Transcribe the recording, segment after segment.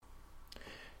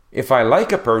If I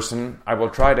like a person, I will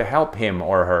try to help him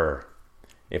or her.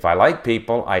 If I like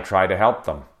people, I try to help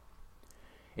them.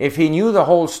 If he knew the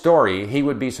whole story, he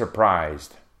would be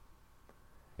surprised.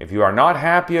 If you are not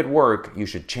happy at work, you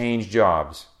should change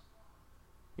jobs.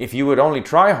 If you would only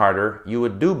try harder, you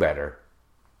would do better.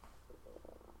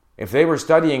 If they were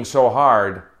studying so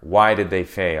hard, why did they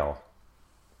fail?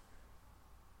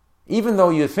 Even though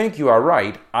you think you are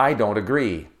right, I don't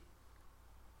agree.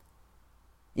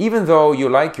 Even though you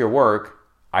like your work,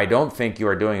 I don't think you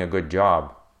are doing a good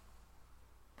job.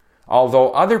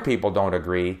 Although other people don't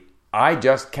agree, I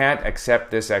just can't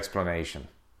accept this explanation.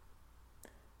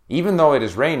 Even though it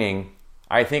is raining,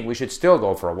 I think we should still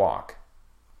go for a walk.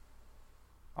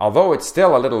 Although it's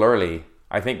still a little early,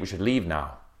 I think we should leave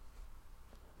now.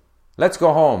 Let's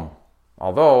go home.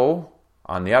 Although,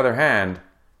 on the other hand,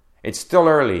 it's still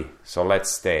early, so let's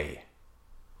stay.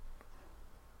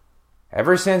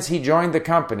 Ever since he joined the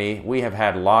company, we have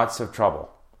had lots of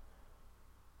trouble.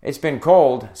 It's been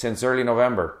cold since early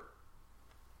November.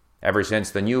 Ever since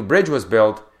the new bridge was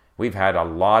built, we've had a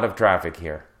lot of traffic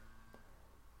here.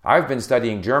 I've been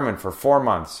studying German for 4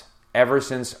 months, ever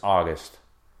since August.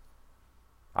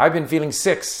 I've been feeling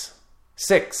sick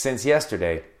since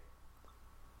yesterday.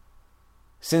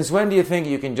 Since when do you think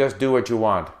you can just do what you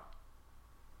want?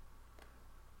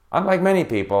 Unlike many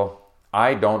people,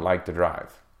 I don't like to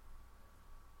drive.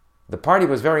 The party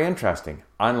was very interesting,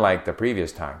 unlike the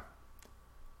previous time.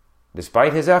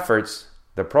 Despite his efforts,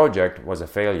 the project was a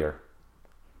failure.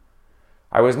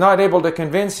 I was not able to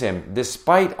convince him,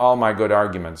 despite all my good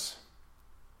arguments.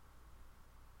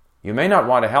 You may not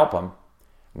want to help him.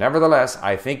 Nevertheless,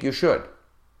 I think you should.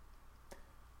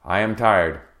 I am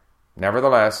tired.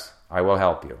 Nevertheless, I will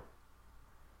help you.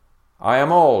 I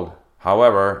am old.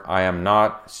 However, I am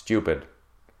not stupid.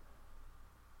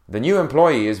 The new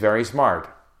employee is very smart.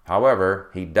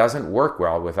 However, he doesn't work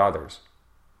well with others.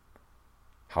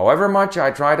 However much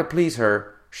I try to please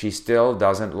her, she still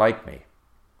doesn't like me.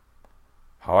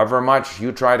 However much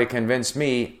you try to convince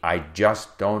me, I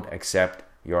just don't accept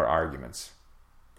your arguments.